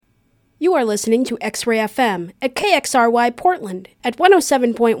You are listening to X-Ray FM at KXRY Portland at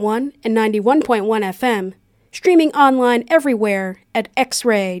 107.1 and 91.1 FM, streaming online everywhere at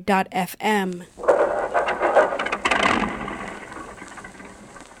xray.fm.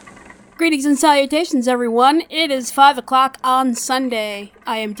 Greetings and salutations, everyone. It is 5 o'clock on Sunday.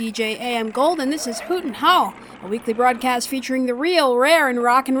 I am DJ AM Gold, and this is Hootin' Howl, a weekly broadcast featuring the real, rare, and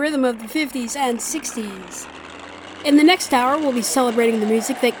rock and rhythm of the 50s and 60s. In the next hour, we'll be celebrating the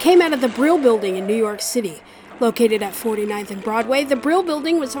music that came out of the Brill Building in New York City. Located at 49th and Broadway, the Brill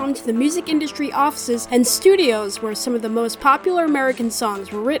Building was home to the music industry offices and studios where some of the most popular American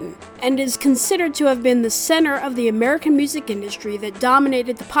songs were written, and is considered to have been the center of the American music industry that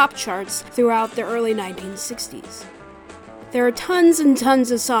dominated the pop charts throughout the early 1960s. There are tons and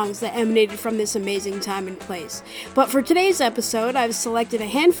tons of songs that emanated from this amazing time and place, but for today's episode, I've selected a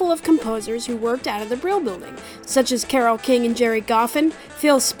handful of composers who worked out of the Brill Building, such as Carole King and Jerry Goffin,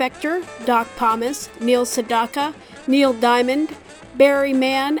 Phil Spector, Doc Pomus, Neil Sedaka, Neil Diamond, Barry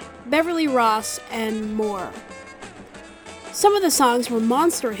Mann, Beverly Ross, and more. Some of the songs were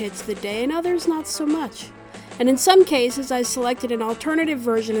monster hits of the day and others not so much. And in some cases, I selected an alternative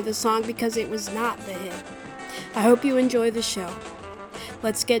version of the song because it was not the hit. I hope you enjoy the show.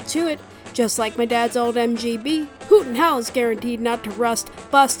 Let's get to it. Just like my dad's old MGB, Hootin' Howl is guaranteed not to rust,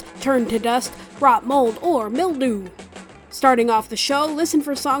 bust, turn to dust, rot, mold, or mildew. Starting off the show, listen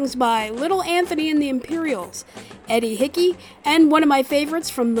for songs by Little Anthony and the Imperials, Eddie Hickey, and one of my favorites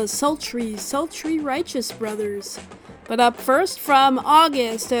from the Sultry Righteous Brothers. But up first, from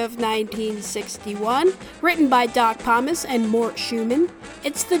August of 1961, written by Doc Pomus and Mort Schumann,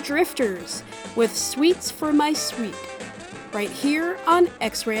 it's the Drifters with Sweets for My Sweet, right here on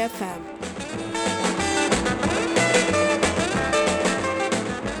X-Ray FM.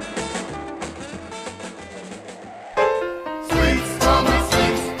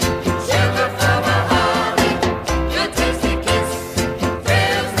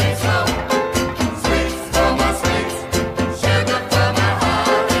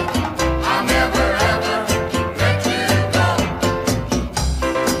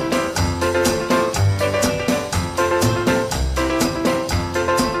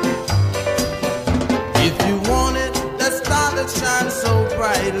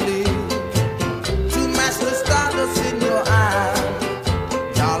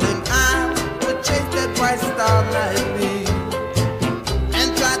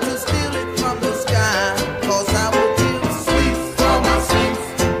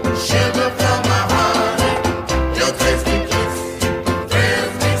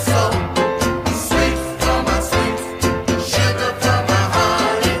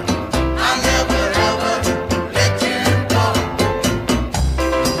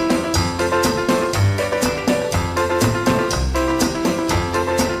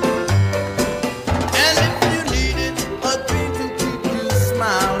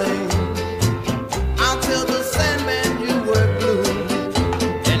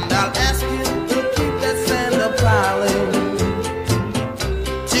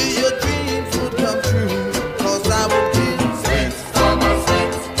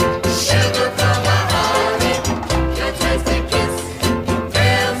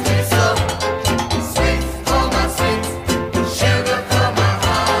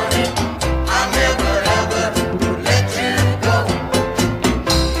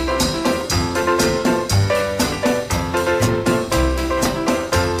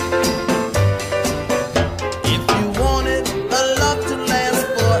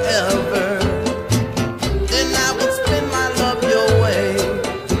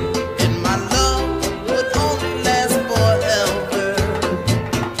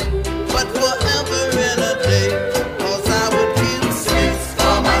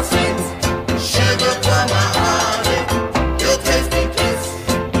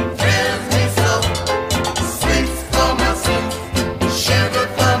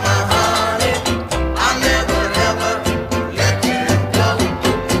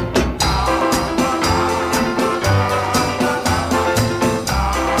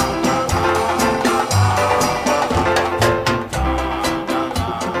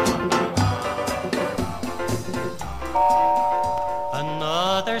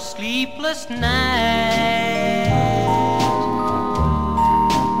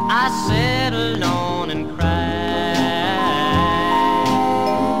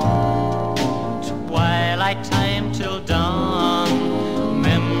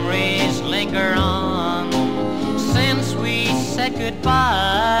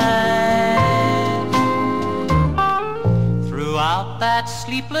 That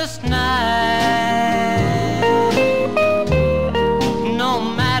sleepless night, no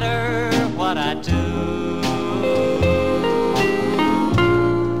matter what I do.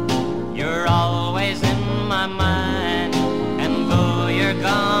 You're always in my mind, and though you're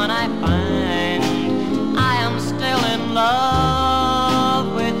gone, I find I am still in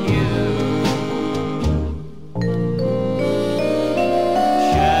love with you.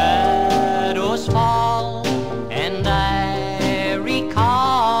 Shadows fall, and I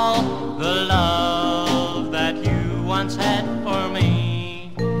recall the love that you once had for me.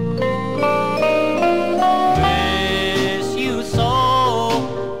 Miss you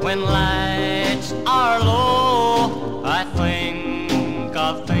so when lights are low. I think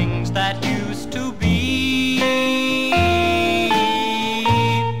of things that used to be.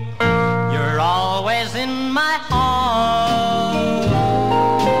 You're always in my heart,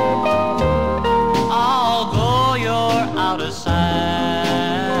 although you're out of sight.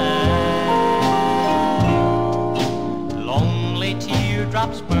 Lonely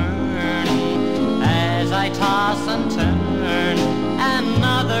teardrops burn as I toss and turn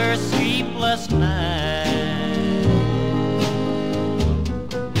another sleepless night.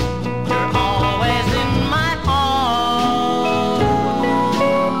 You're always in my heart,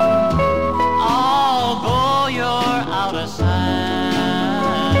 although you're out of sight.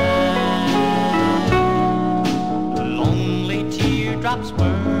 Lonely teardrops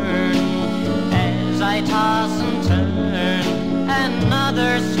burn as I toss and turn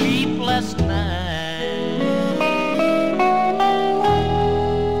another sleepless night.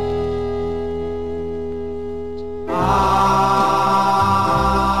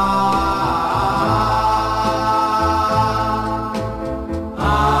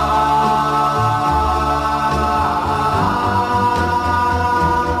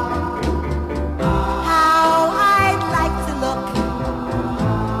 How I'd like to look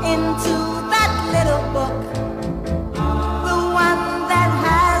into that little book, the one that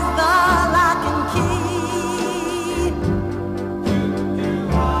has the lock and key,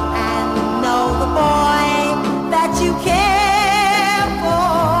 and know the boy that you care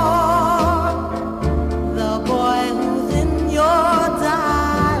for, the boy who's in your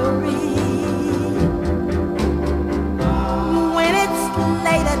diary. When it's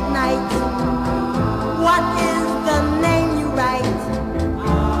late at night, what is the name you write?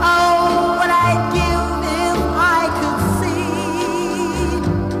 Oh, what I'd give if I could see.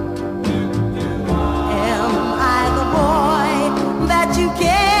 Am I the boy that you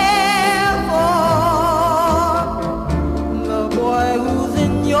care for? The boy who's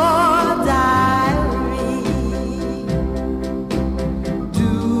in your diary. Do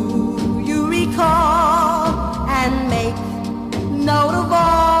you recall and make note of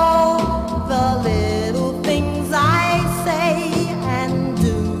all the little things I say and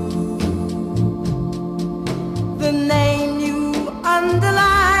do? The name you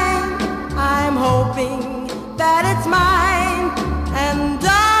underline, I'm hoping that it's mine. And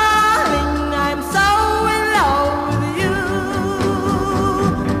darling, I'm so in love with you.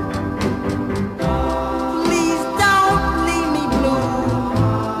 Please don't leave me blue.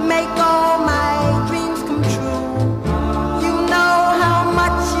 Make all my dreams come true. You know how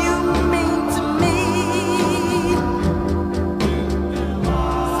much you mean to me.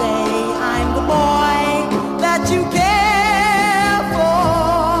 Say I'm the boy that you care for,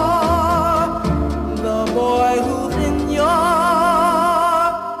 the boy who's in your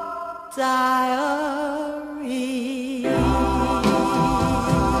diary.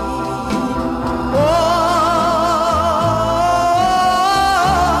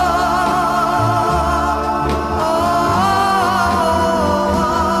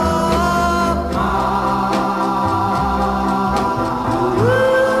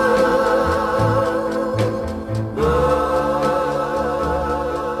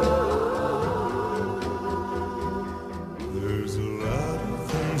 There's a lot of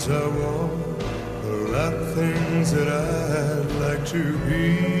things I want, a lot of things that I'd like to be.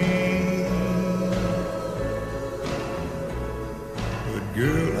 But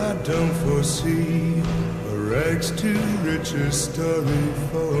girl, I don't foresee a rags to riches story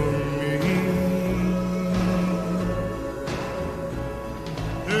for me.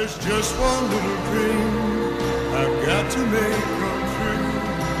 There's just one little dream I've got to make come true.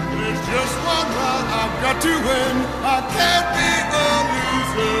 There's just one round I've got to win. I can't be a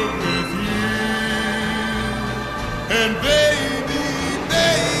loser with you. And baby,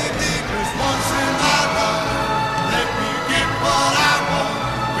 baby, just once in my life, let me get what I want.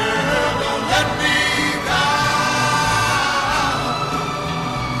 Girl, don't let me down.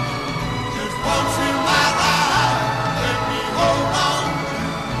 Just once in my life, let me hold on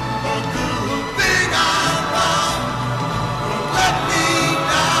to a good thing I found. Don't let me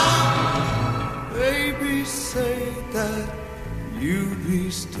down. you'd be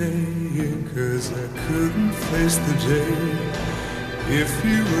staying, 'cause I couldn't face the day if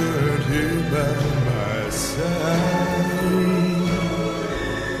you weren't here by my side.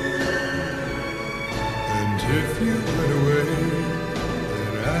 And if you went away,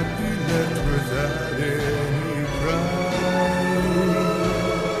 then I'd be left without any pride.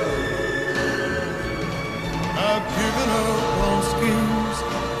 I've given up on schemes,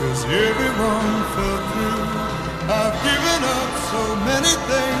 'cause everyone fell through. I've given up so many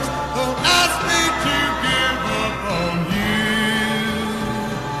things, don't ask me to give up on you.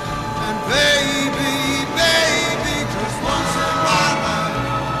 And baby, baby, just once in my life,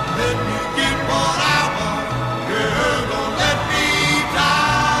 let me get what I want. Girl, don't let me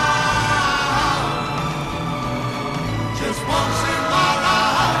down. Just once in my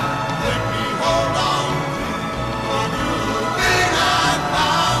life, let me hold on to the good thing I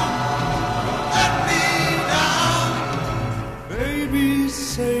found. Don't let me down. Baby,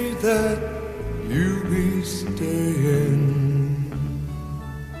 say that you'll be staying.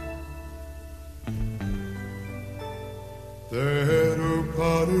 That old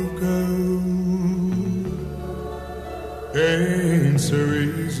pot of gold ain't so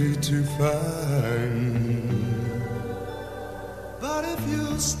easy to find. But if you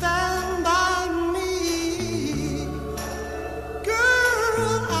stand by me,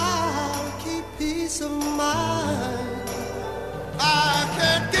 girl, I'll keep peace of mind. I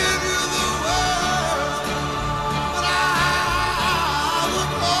can't give you the world, but I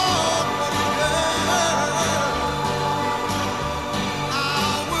would walk for you, girl. I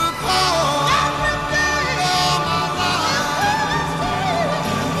would walk every day all my life.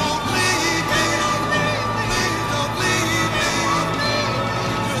 Won't leave me, please don't leave me.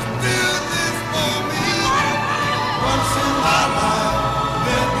 Just do this for me. Once in my life,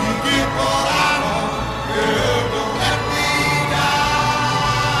 let me get what I want. Girl, don't let me down.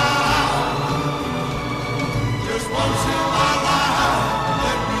 Just once in my life,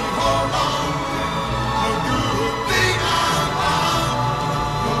 let me hold on to the good thing I found.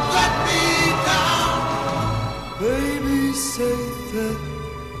 Don't let me down. Baby, say that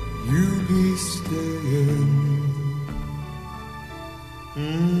you'll be staying.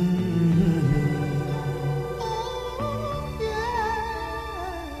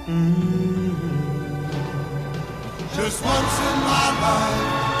 Just once in my life,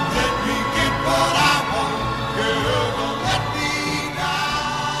 let me get what I want. Girl, don't let me down.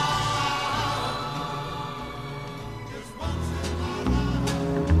 Just once in my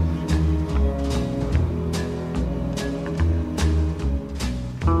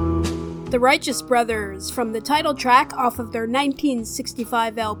life. The Righteous Brothers from the title track off of their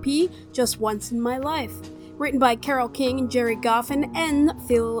 1965 LP, Just Once in My Life, written by Carole King and Jerry Goffin and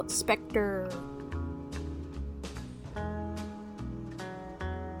Phil Spector.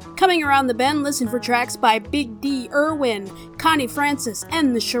 Coming around the bend, listen for tracks by Big D. Irwin, Connie Francis,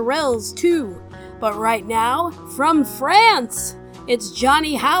 and the Shirelles too. But right now, from France, it's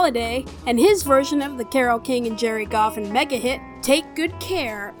Johnny Hallyday and his version of the Carole King and Jerry Goffin mega hit, Take Good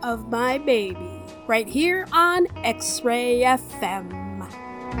Care of My Baby, right here on X-Ray FM.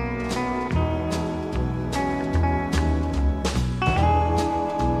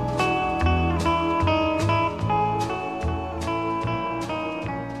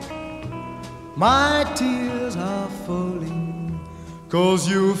 My tears are falling, 'cause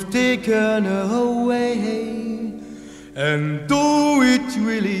you've taken her away. And though it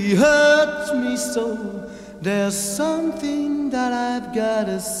really hurts me so, there's something that I've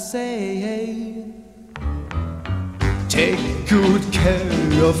gotta say. Take good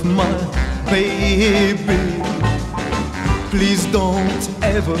care of my baby. Please don't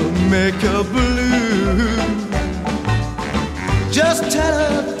ever make her blue. Just tell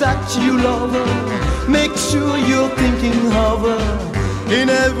her that you love her. Make sure you're thinking of her in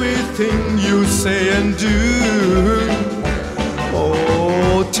everything you say and do.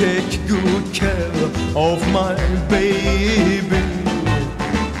 Oh, take good care of my baby.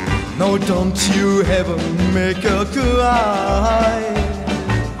 No, don't you ever make her cry.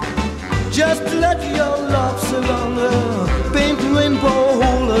 Just let your love surround her, paint rainbow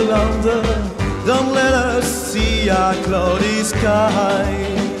all around her. Don't let us see our cloudy sky.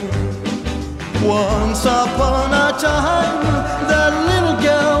 Once upon a time, that little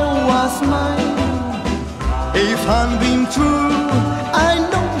girl was mine. If I'm being true, I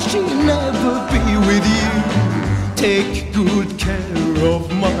know she'll never be with you. Take good care of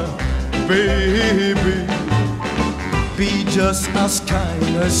my baby. Be just as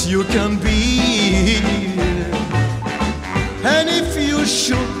kind as you can be. And if you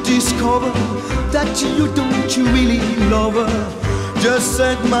should discover that you don't really love her, just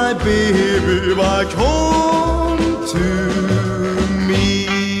send my baby back home to me.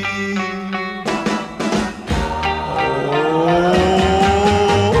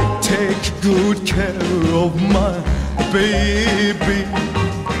 Oh, take good care of my baby.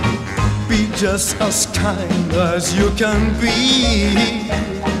 Be just as kind as you can be.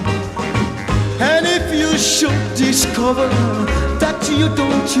 And if you should discover that you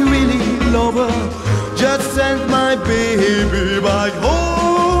don't really love her, just send my baby back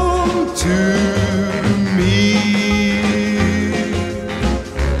home to me.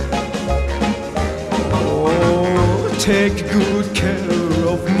 Oh, take good care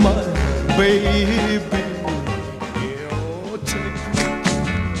of my baby. Oh, take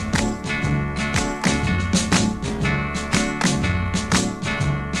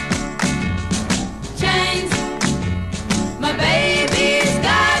chains. My baby's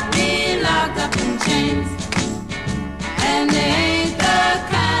got me locked up in chains, and they ain't the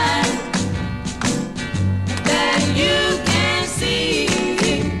kind that you can see.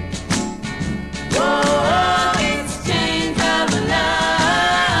 Whoa, it's chains of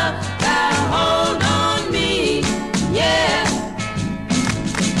love got a hold on me, yeah.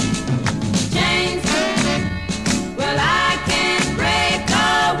 Chains, well, I can't break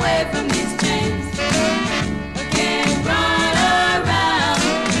away from these chains. I can't run around,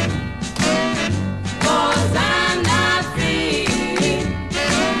 'cause I'm not free.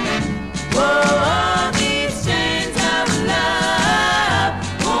 Whoa, these chains of love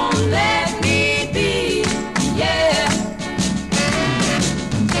won't let me be, yeah.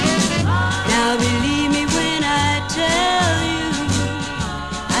 Now believe me when I tell you,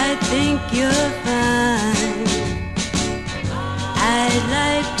 I think you're fine. I'd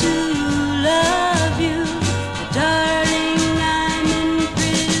like to love you, but darling, I'm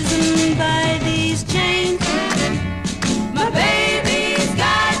imprisoned by these chains. My baby's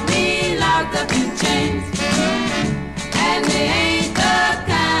got me locked up in chains, and they ain't the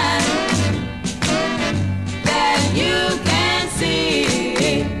kind that you can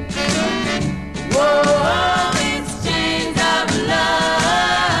see. Whoa, it's chains of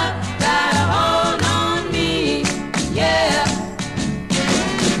love got a hold on me, yeah.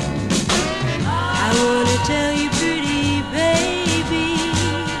 I wanna tell you, pretty baby,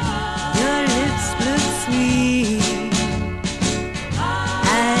 your lips look sweet. I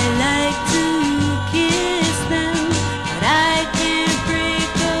like to kiss them, but I can't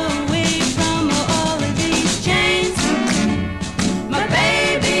break away from all of these chains. My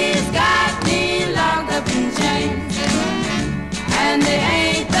baby's got me locked up in chains, and they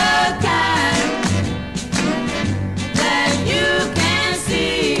ain't the kind that you can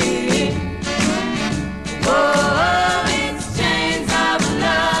see. Oh, it's chains of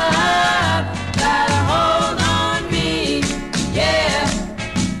love got a hold on me, yeah.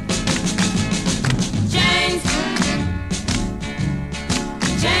 Chains,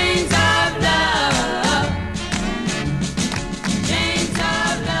 chains of love, chains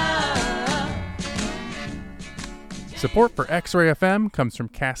of love. Support for X-Ray FM comes from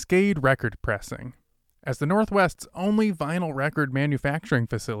Cascade Record Pressing. As the Northwest's only vinyl record manufacturing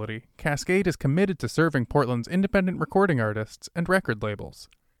facility, Cascade is committed to serving Portland's independent recording artists and record labels.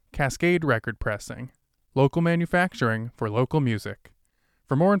 Cascade Record Pressing. Local manufacturing for local music.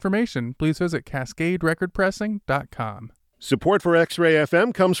 For more information, please visit cascaderecordpressing.com. Support for X-Ray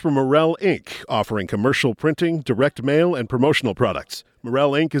FM comes from Morel Inc., offering commercial printing, direct mail, and promotional products.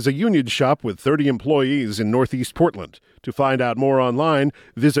 Morel Inc. is a union shop with 30 employees in Northeast Portland. To find out more online,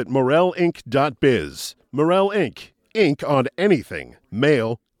 visit morelinc.biz. Morel Inc. Ink on anything.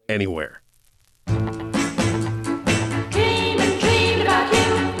 Mail anywhere. Dream and dream about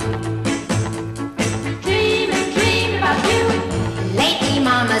you. Dream and dream about you. Lately,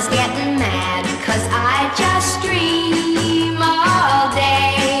 Mama's getting mad, 'cause I just dream all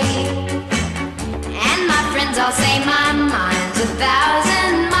day. And my friends all say my mind's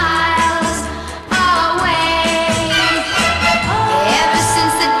 1,000 miles away. Ever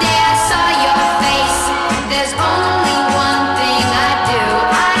since the day I saw your face, there's only one thing I do.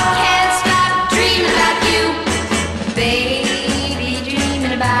 I can't stop dreaming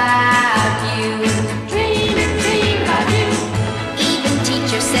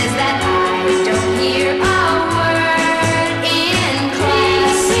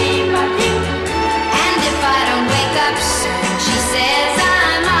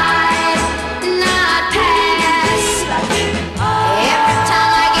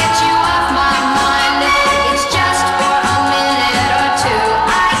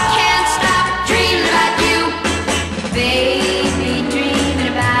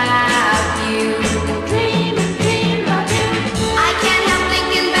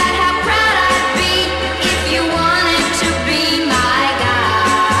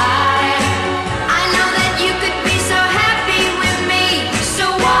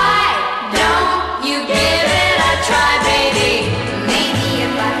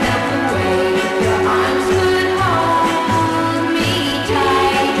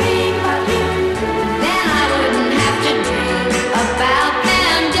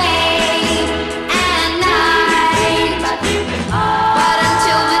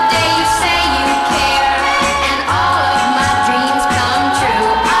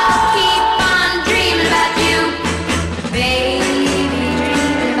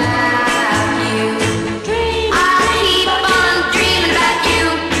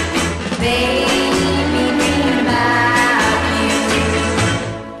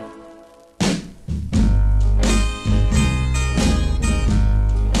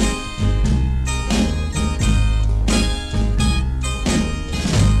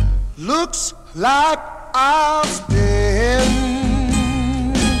like I'll spend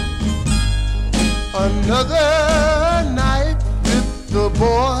another night with the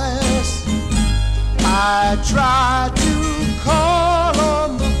boys. I tried to call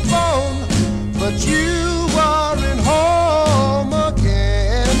on the phone, but you weren't home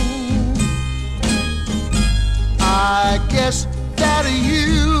again. I guess that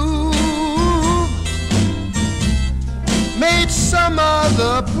you made some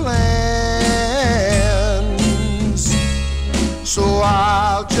other plans, so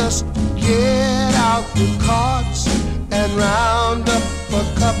I'll just get out the cards and round up a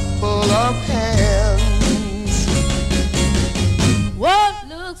couple of hands. What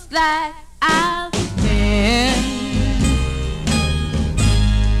looks like I've been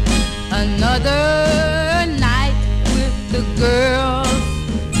another night with the girls.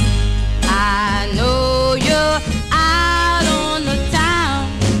 I know you're out on the town,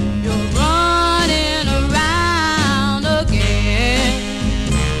 you're running around again.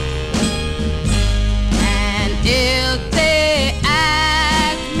 And if they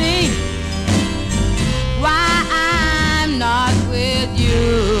ask me why I'm not with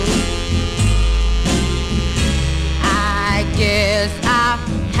you, I guess I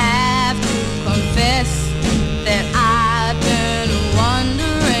have to confess that I've been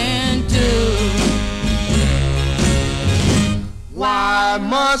wondering too. Why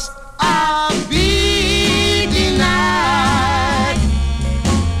must I be denied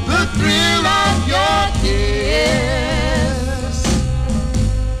the thrill of your kiss?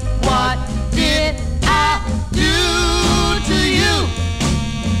 What did I do to you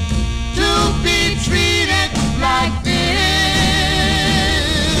to be treated like this?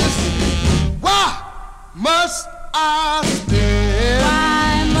 Why must I spend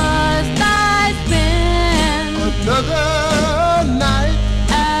another night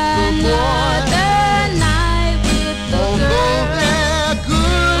with the boys? Although they're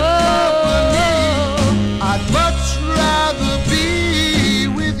good company, I'd much rather be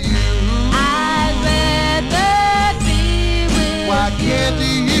with you. Why can't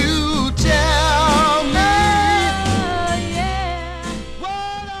you tell me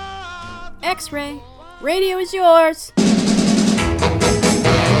what I... X-Ray, radio is yours.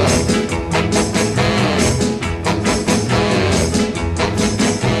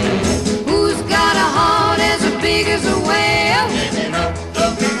 Who's got a heart as big as a whale?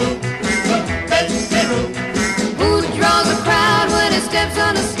 Who draws a crowd when he steps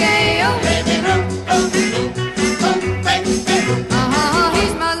on a scale?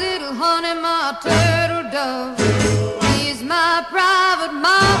 He's my little honey, my turtle dove. He's my private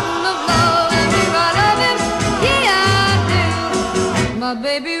mountain of love. And do I love him? Yeah, I do. My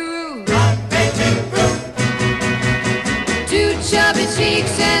baby Ruth. Two chubby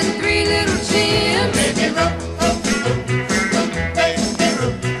cheeks and three little chins.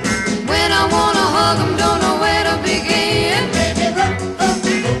 When I wanna hug him, don't know where to begin.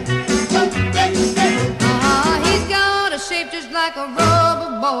 He's got a shape just like a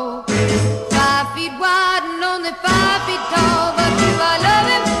rubber ball, 5 feet wide and only 5 feet tall. But do I love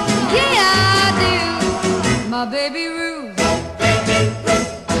him? Yeah, I do. My baby Ruth.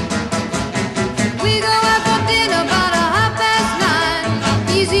 We go out for dinner about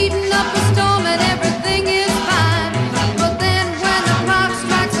 9:30. He's eating up a storm and everything is fine. But then when the clock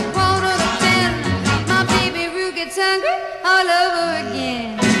strikes 9:45, my baby Ruth gets hungry all over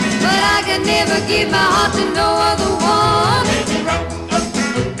again. But I can never give my heart to no other one,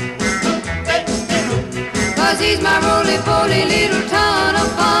 'cause he's my roly-poly little ton of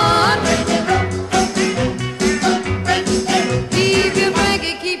fun. Keep your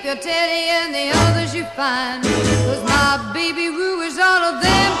Frankie, keep your Teddy, and the others you find, 'cause my baby Roo is all of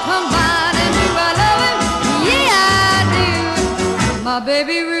them combined. And do I love him? Yeah, I do. My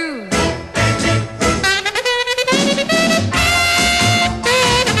baby Roo.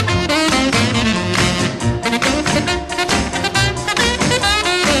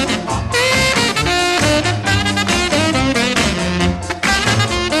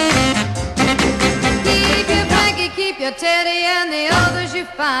 Keep your Frankie, keep your Teddy, and the others you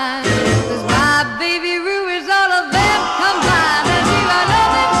find, 'cause my baby Roo is all of them combined. And do I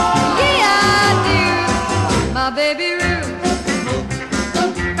love him? Yeah, I do. My baby Roo.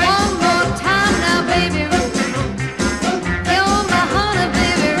 One more time now, baby Roo. You're my honey,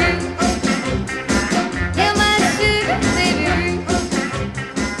 baby Roo. You're my sugar, baby Roo.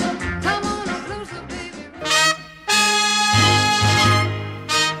 Come on closer, baby Roo.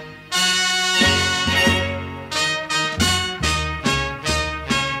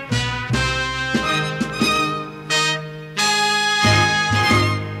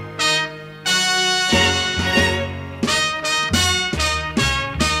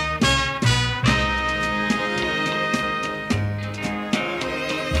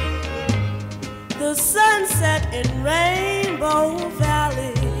 The sunset in Rainbow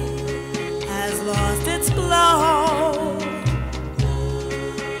Valley has lost its glow.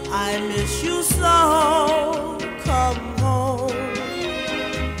 I miss you so, come home.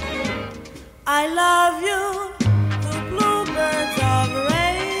 I love you, the bluebirds of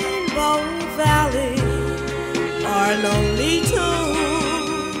Rainbow Valley are lonely too.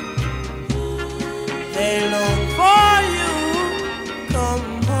 They long for you,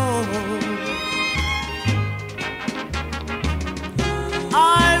 come home.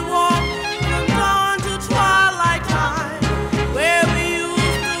 I walk from dawn to twilight time where we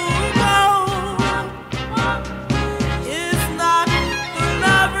used to go. It's not the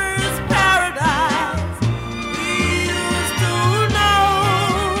lover's paradise we used to know.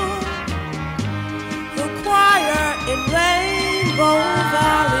 The choir in Rainbow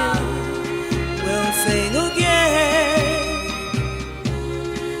Valley will sing again,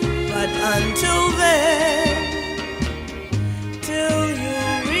 but until then, till you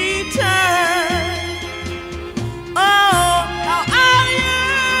return. Oh, how I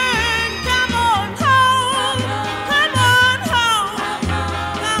yearn. Come on home, come on home,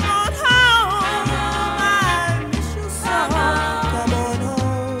 come on home. I miss you so. Come on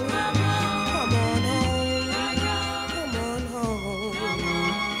home, come on home, come on home,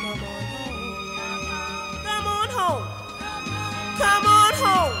 come on home, come on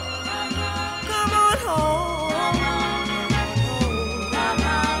home, come on home.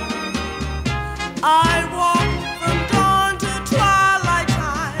 I walk from dawn to twilight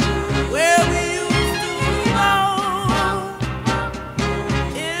time where we used to go.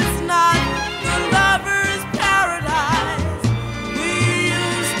 It's not the lover's paradise we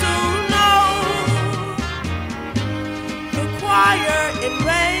used to know. The choir in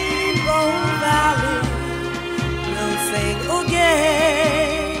Rainbow Valley will sing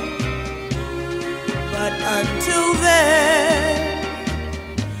again, but until then,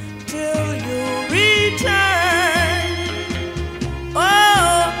 till you return. Oh,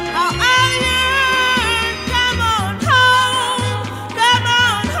 how I yearn. Come on home, come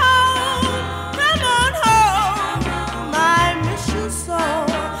on home, come on home. I miss you so.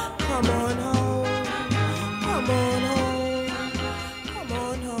 Come on home, come on home, come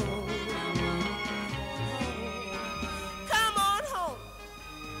on home, come on home.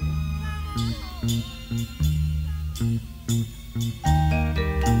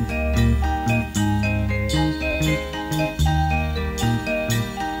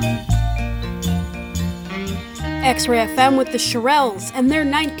 X-Ray FM with the Shirelles and their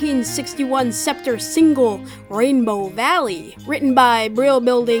 1961 Scepter single, Rainbow Valley, written by Brill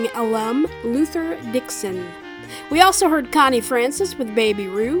Building alum Luther Dixon. We also heard Connie Francis with Baby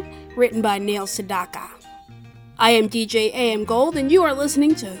Roo, written by Neil Sedaka. I am DJ AM Gold, and you are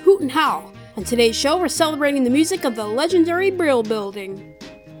listening to Hoot and Howl. On today's show, we're celebrating the music of the legendary Brill Building.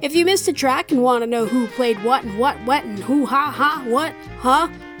 If you missed a track and want to know who played what and what, and who, ha, what, huh,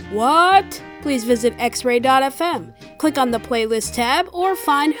 what, please visit xray.fm, click on the playlist tab, or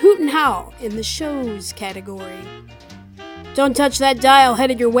find Hoot and Howl in the shows category. Don't touch that dial,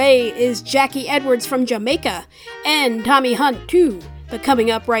 headed your way is Jackie Edwards from Jamaica, and Tommy Hunt too, but coming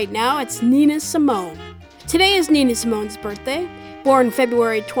up right now, it's Nina Simone. Today is Nina Simone's birthday. Born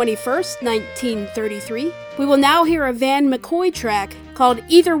February 21st, 1933, we will now hear a Van McCoy track called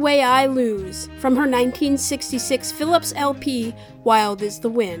Either Way I Lose from her 1966 Phillips LP, Wild is the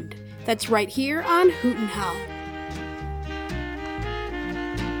Wind. That's right here on Hoot and Howl.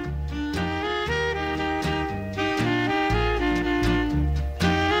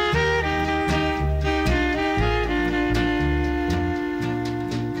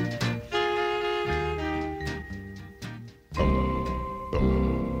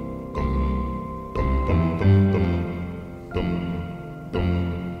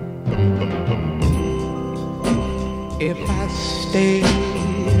 If I stay,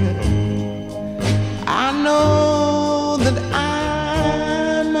 I know that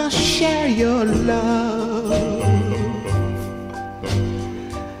I must share your love,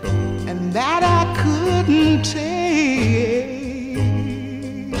 and that I couldn't take.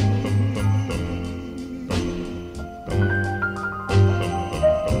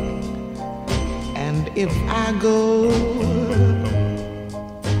 And if I go,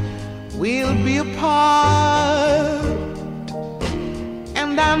 we'll be apart.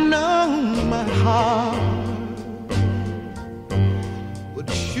 And I know my heart would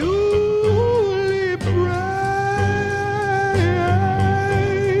surely break.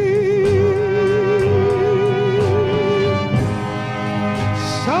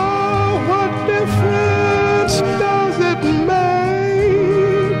 So what difference does it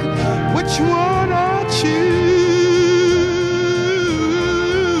make which one I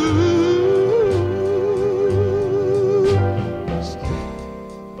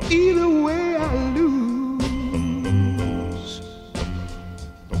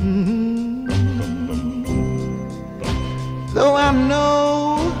Though I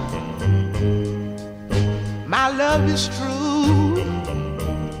know my love is true,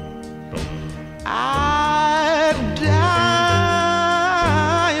 I'd die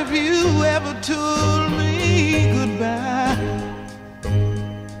if you ever told me goodbye.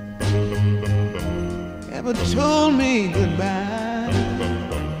 Ever told me goodbye.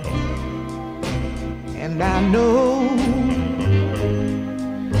 And I know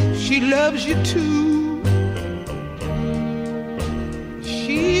she loves you too.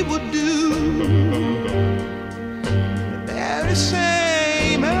 She would do the very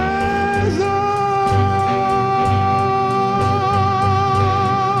same as I.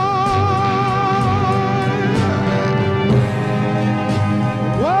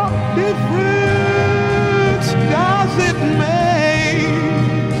 What difference does it make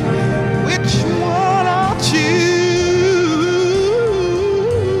which one I'll choose?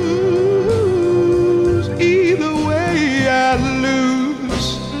 Either way I lose.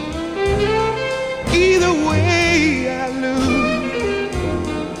 Either way I lose.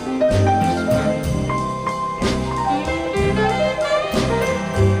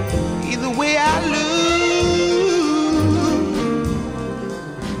 Either way I lose.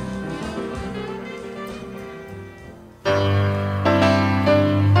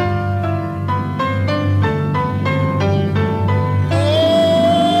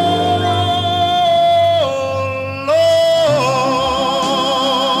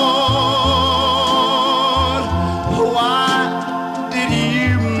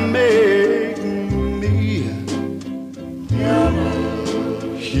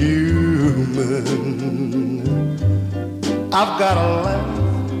 I've gotta laugh,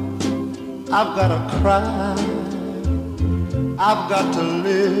 I've gotta cry, I've got to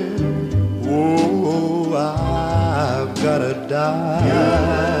live, oh, I've gotta die.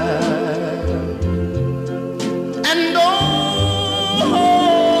 And oh,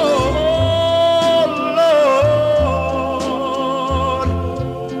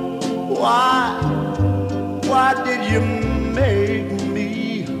 Lord, why did you make me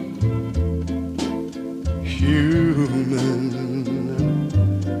human?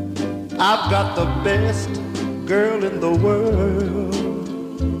 I've got the best girl in the world,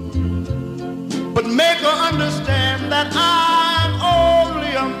 but make her understand that I'm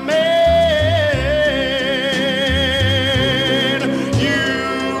only a man.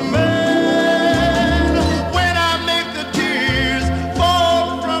 Human, when I make the tears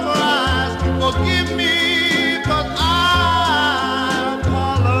fall from her eyes, forgive me, 'cause I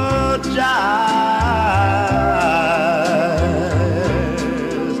apologize.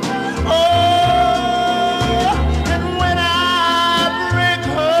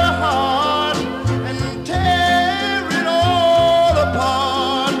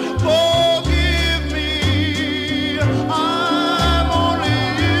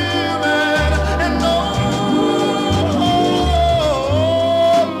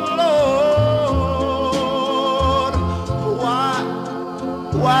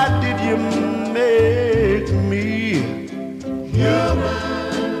 Why did you make me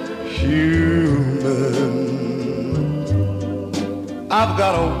human? I've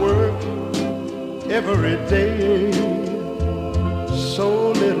gotta work every day, so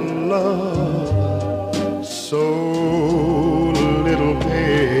little love, so little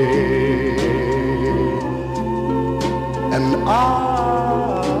pay, and I'm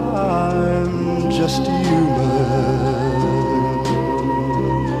just human.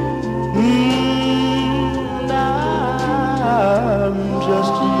 I'm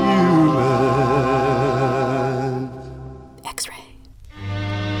just human. X-ray.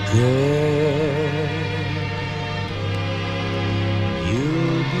 Girl,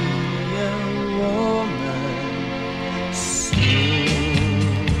 you'll be a woman soon.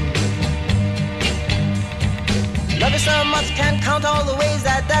 Love you so much, can't count all the ways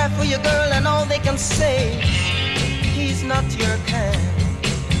I die for you, girl, and all they can say, he's not your kind.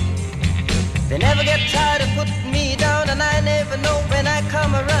 They never get tired of putting me down, and I never know when I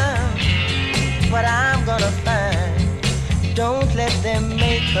come around what I'm gonna find. Don't let them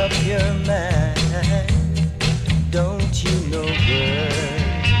make up your mind. Don't you know, girl,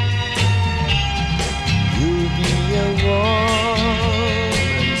 you'll be a woman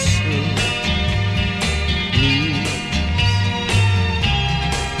soon. Please,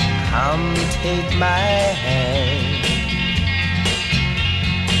 come take my hand.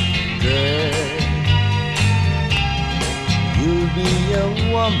 Girl, you'll be a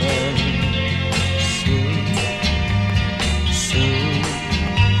woman soon, soon.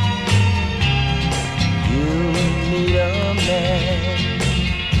 You'll meet a man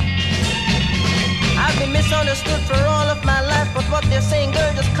understood for all of my life, but what they're saying,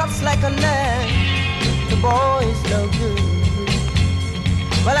 girl, just cuts like a knife. The boy's no good.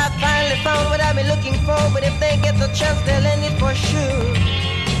 Well, I finally found what I've been looking for, but if they get the chance, they'll end it for sure.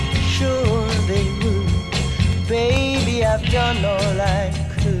 Sure they will. Baby, I've done all I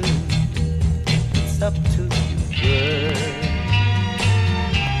could. It's up to you, girl.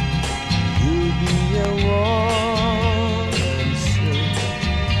 You'll be a woman soon.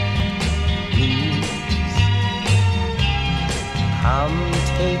 Please, come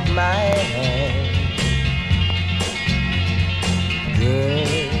take my hand.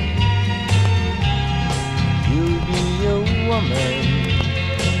 Girl, you'll be a woman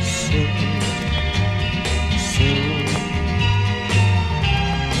soon, soon.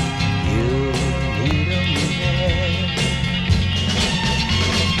 You'll need a man.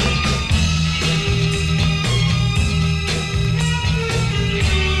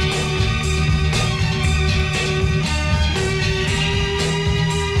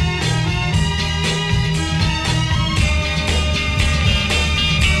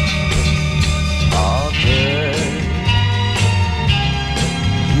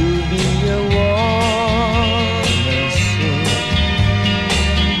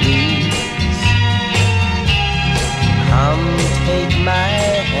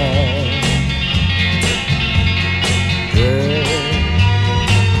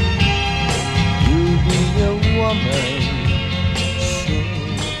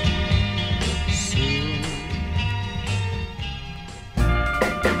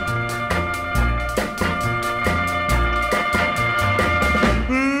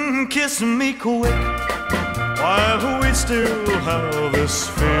 Kiss me quick while we still have this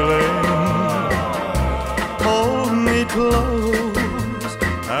feeling. Hold me close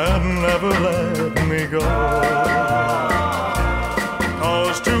and never let me go.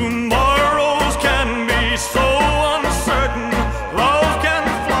 'Cause tomorrows can be so uncertain. Love can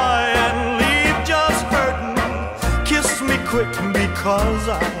fly and leave just hurting. Kiss me quick because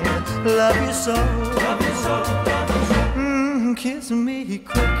I love you so. Kiss me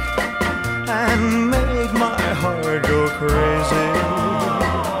quick and make my heart go crazy.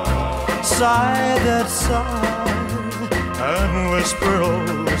 Sigh that sigh and whisper oh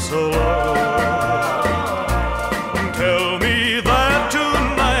so low. Tell me that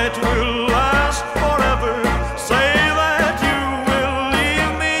tonight will last forever. Say that you will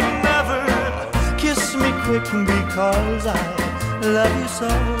leave me never. Kiss me quick because I love you so.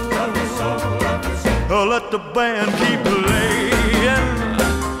 Oh, let the band keep playing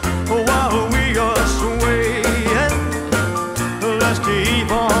while we are swaying. Let's keep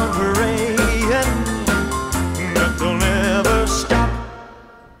on praying that they'll never stop.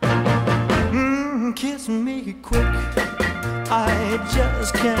 Kiss me quick, I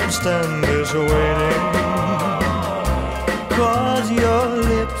just can't stand this waiting. 'Cause your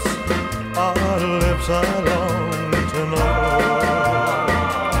lips are lips I long to know.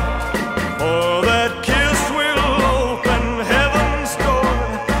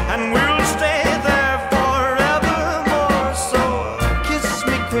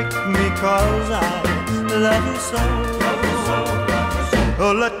 Love you so.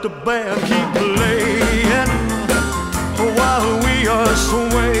 Oh, let the band keep playing while we are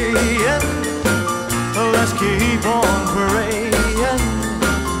swaying. Let's keep on praying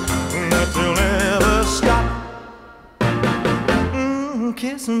that they'll never stop.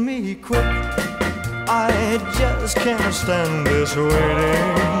 Kiss me quick, I just can't stand this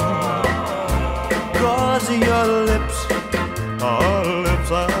waiting. 'Cause your lips are lips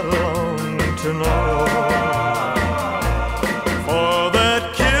I long to know. For that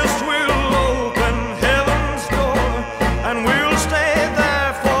kiss will open heaven's door, and we'll stay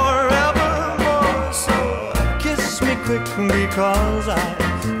there forevermore. So kiss me quick because I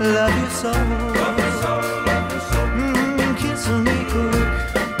love you so. Kiss me quick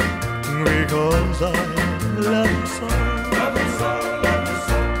because I love you so.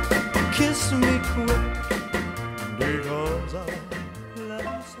 Kiss me quick because I love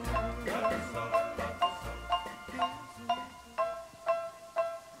you so.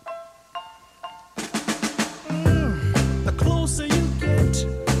 The closer you get,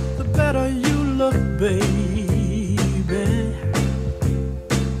 the better you look, baby.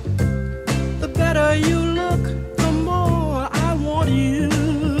 The better you look, the more I want you.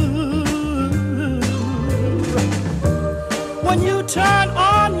 When you turn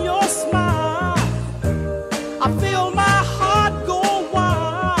on your smile, I feel my heart go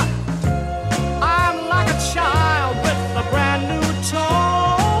wild. I'm like a child with a brand new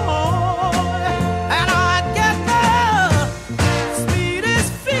toy, and I get the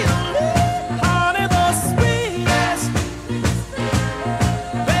sweetest feeling, honey, the sweet.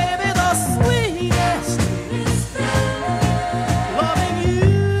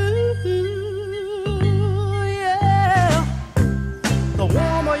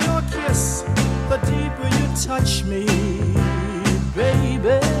 touch me,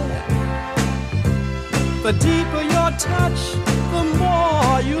 baby. The deeper your touch, the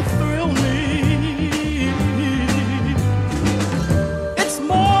more you thrill me. It's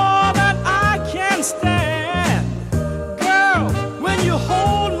more than I can stand. Girl, when you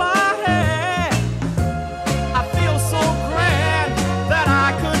hold my hand, I feel so grand that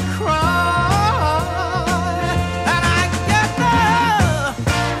I could cry. And I get the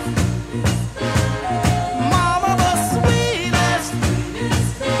mama, the sweetest,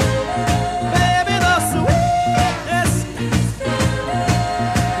 baby, the sweetest,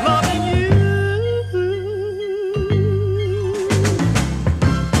 loving you.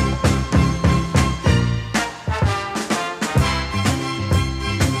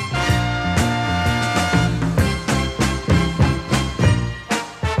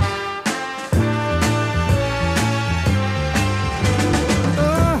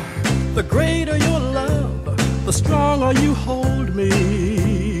 The greater your love, the stronger you hold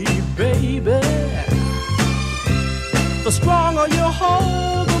me, baby. The stronger you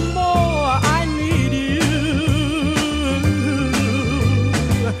hold, the more I need you.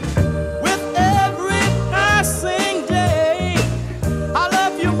 With every passing day, I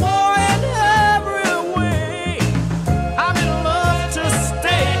love you more in every way. I'm in love to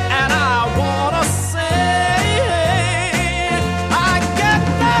stay, and I wanna say, I get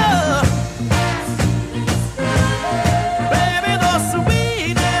love, baby, the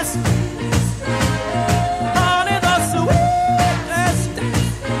sweetest, honey, the sweetest,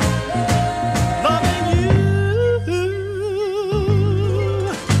 loving you.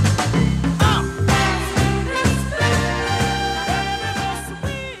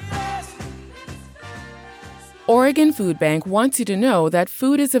 Oregon Food Bank wants you to know that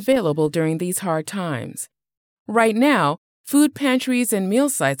food is available during these hard times. Right now, food pantries and meal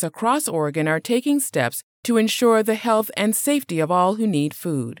sites across Oregon are taking steps to ensure the health and safety of all who need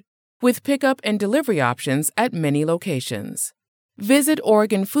food, with pickup and delivery options at many locations. Visit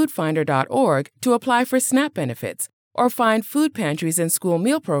OregonFoodFinder.org to apply for SNAP benefits or find food pantries and school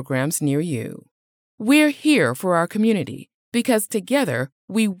meal programs near you. We're here for our community because together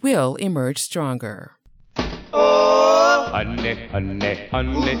we will emerge stronger. Honey, honey,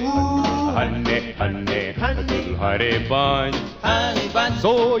 honey, honey, honey, little honey bun,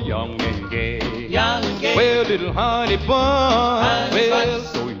 so young and gay. Well, little honey bun, well,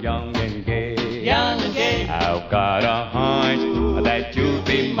 so young and gay. I've got a hunch that you'll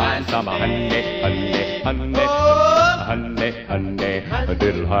be mine, some honey, honey, honey, honey, honey,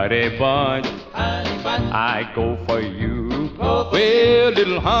 little honey bun. I go for you. Well,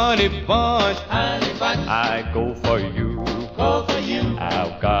 little honey bun, I go for you.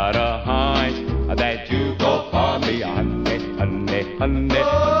 I've got a hunch that you go for me, honey, honey, honey,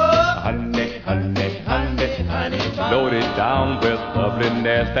 honey, honey, honey, loaded down with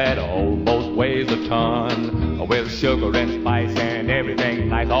loveliness that almost weighs a ton, with sugar and spice and everything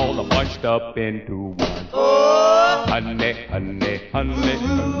nice, all bunched up into one. Honey, honey, honey,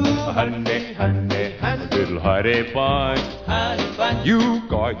 honey, honey, little honey bun, you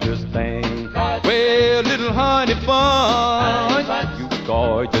gorgeous thing. Well, little honey bun, you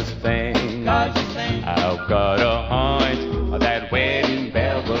gorgeous thing. I've got a hunch that wedding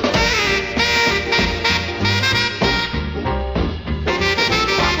bell will ring.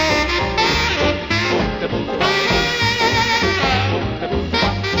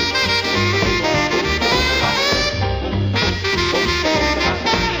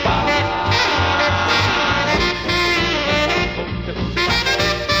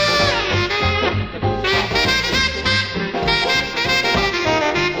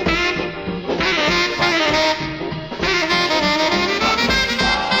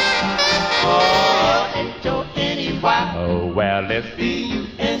 It's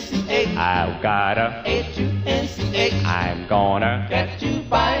B-U-N-C-H. I've got a H-U-N-C-H. I'm gonna get you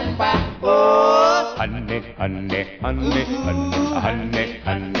by and by. Oh, honey, honey, honey, honey,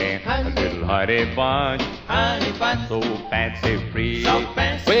 honey, honey, little honey bunch, so fancy free, so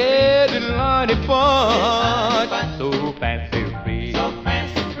fancy. Well, little honey bunch, so fancy free, so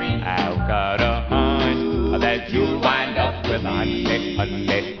fancy free. I've got a hunch that you'll wind up with honey,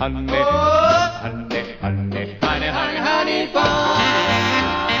 honey, honey, oh, honey, honey, honey, honey, honey bun.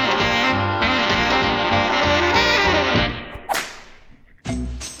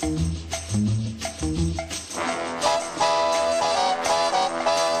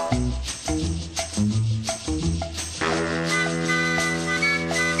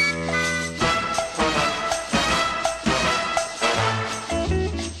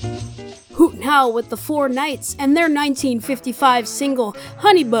 Brill with the Four Knights and their 1955 single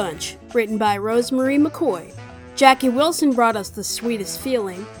Honey Bunch, written by Rosemary McCoy. Jackie Wilson brought us The Sweetest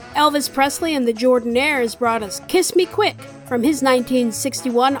Feeling. Elvis Presley and the Jordanaires brought us Kiss Me Quick from his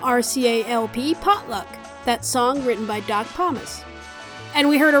 1961 RCA LP Potluck, that song written by Doc Pomus. And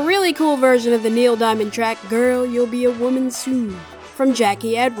we heard a really cool version of the Neil Diamond track Girl, You'll Be a Woman Soon from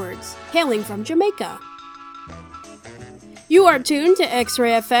Jackie Edwards, hailing from Jamaica. You are tuned to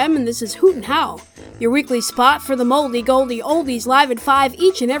X-Ray FM, and this is Hootin' How, your weekly spot for the moldy goldie oldies, live at 5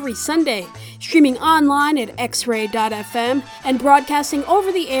 each and every Sunday, streaming online at xray.fm and broadcasting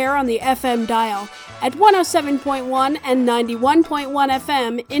over the air on the FM dial at 107.1 and 91.1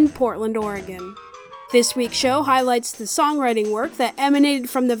 FM in Portland, Oregon. This week's show highlights the songwriting work that emanated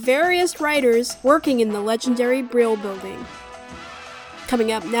from the various writers working in the legendary Brill building.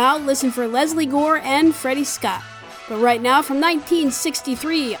 Coming up now, listen for Leslie Gore and Freddie Scott. But right now, from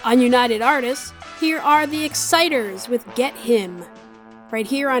 1963 on United Artists, here are the Exciters with Get Him. Right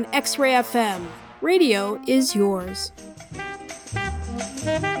here on X-Ray FM. Radio is yours.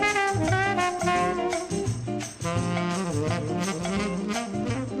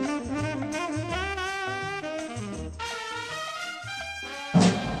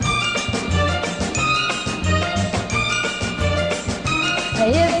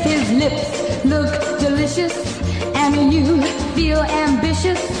 If his lips look delicious and you feel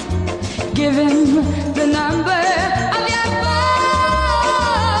ambitious, give him the number of your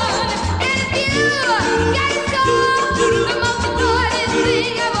phone. And if you get stoned, the most important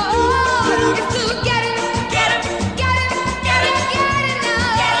thing of all is to get him now. Get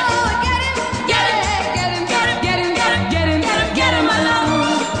him, get him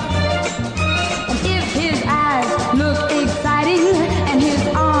alone. And if his eyes look exciting and his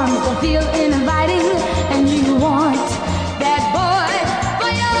arms feel inviting, and you want that boy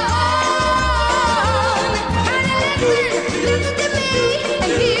for your own, honey, listen to me,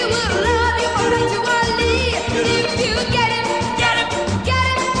 and he will love you perpetually. If you get him now.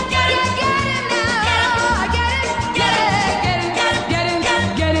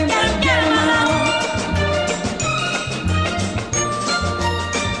 Get him alone.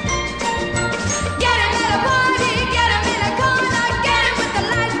 Get him at a party, get him in a corner, get him with the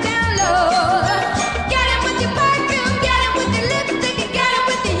lights down low. Get him with your perfume, get him with your lipstick, and get him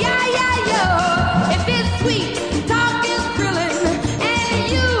with the yo. If it's sweet, talk is thrilling, and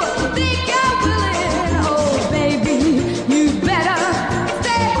you think you're willing, oh baby, you better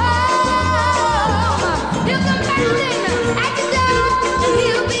stay home. He'll come bouncing at your door, and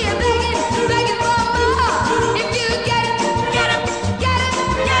he'll be begging for more. If you get him now.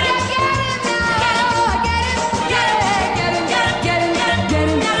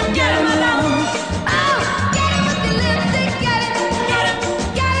 Get him alone. Oh, get him with the lipstick, get him now.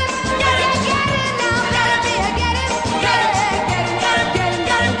 Get him now.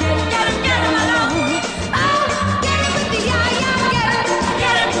 Get him alone. Oh, get him with the yo-yo, get him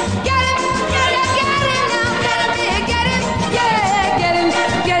now.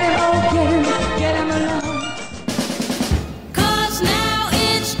 Get him alone. 'Cause now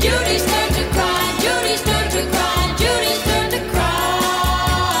it's Judy's turn to cry, Judy's turn to cry, Judy's turn to cry.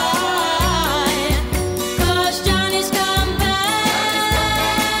 'Cause Johnny's come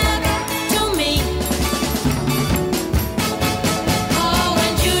back to me. Oh,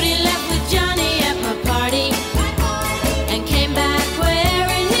 when Judy left with Johnny at my party and came back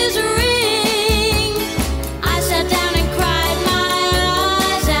wearing his ring, I sat down and cried my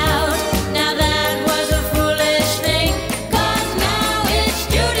eyes out. Now that was a foolish thing. 'Cause now it's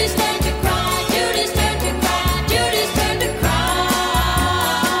Judy's turn to cry, Judy's turn to cry, Judy's turn to cry.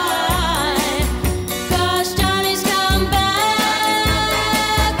 'Cause Johnny's come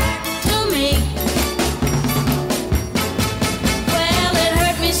back to me. Well, it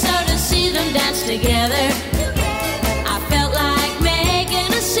hurt me so to see them dance together. I felt like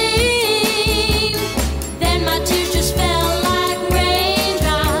making a scene. Then my tears just fell like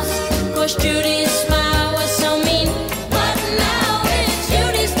raindrops. 'Cause Judy's smile was so mean. But now it's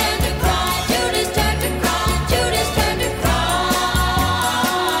Judy's turn to cry, Judy's turn to cry, Judy's turn to cry.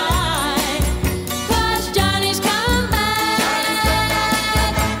 'Cause Johnny's come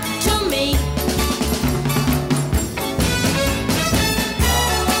back to me.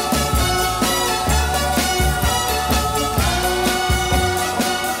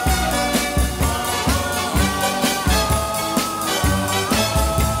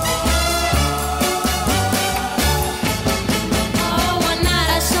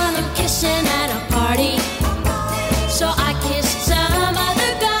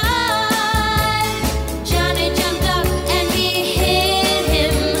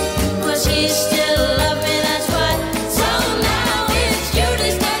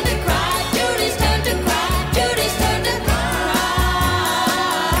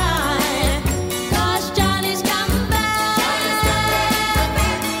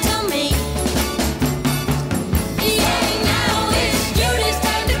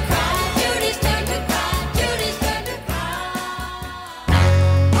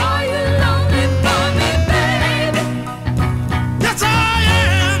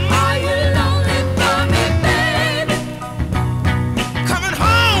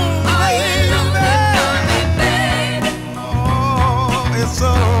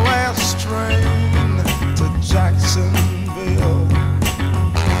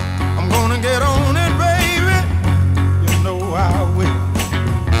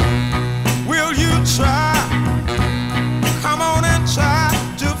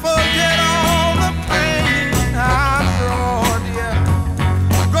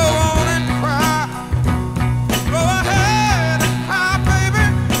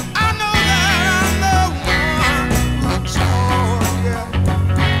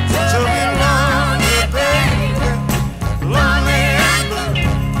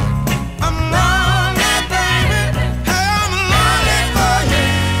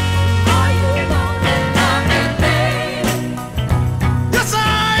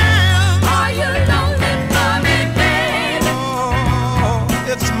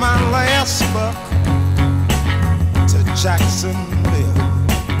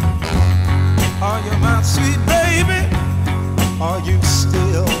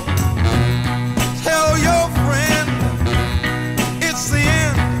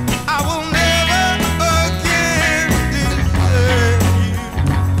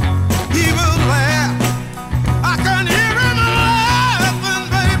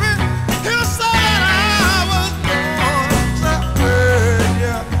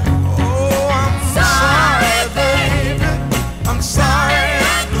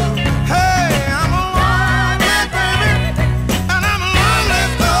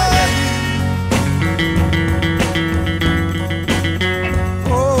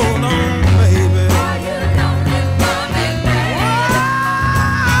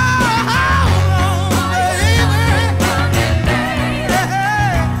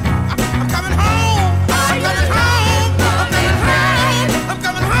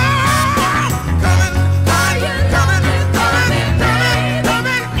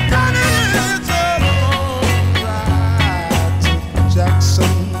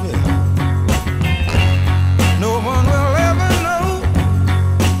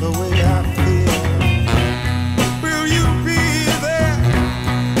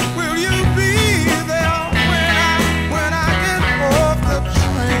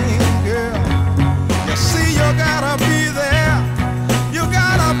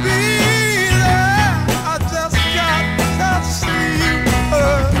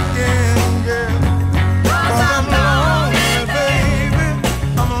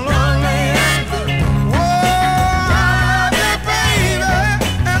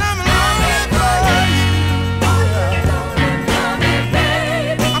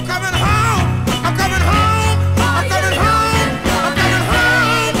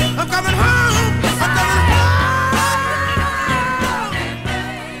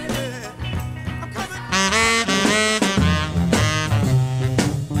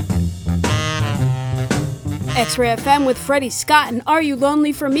 X-Ray FM with Freddie Scott and Are You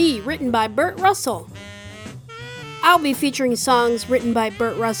Lonely for Me, written by Burt Russell. I'll be featuring songs written by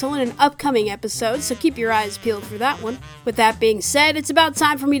Burt Russell in an upcoming episode, so keep your eyes peeled for that one. With that being said, it's about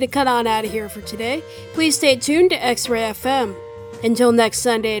time for me to cut on out of here for today. Please stay tuned to X-Ray FM. Until next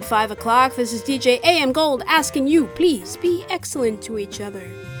Sunday at 5 o'clock, this is DJ AM Gold asking you, please be excellent to each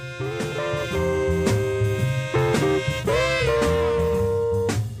other.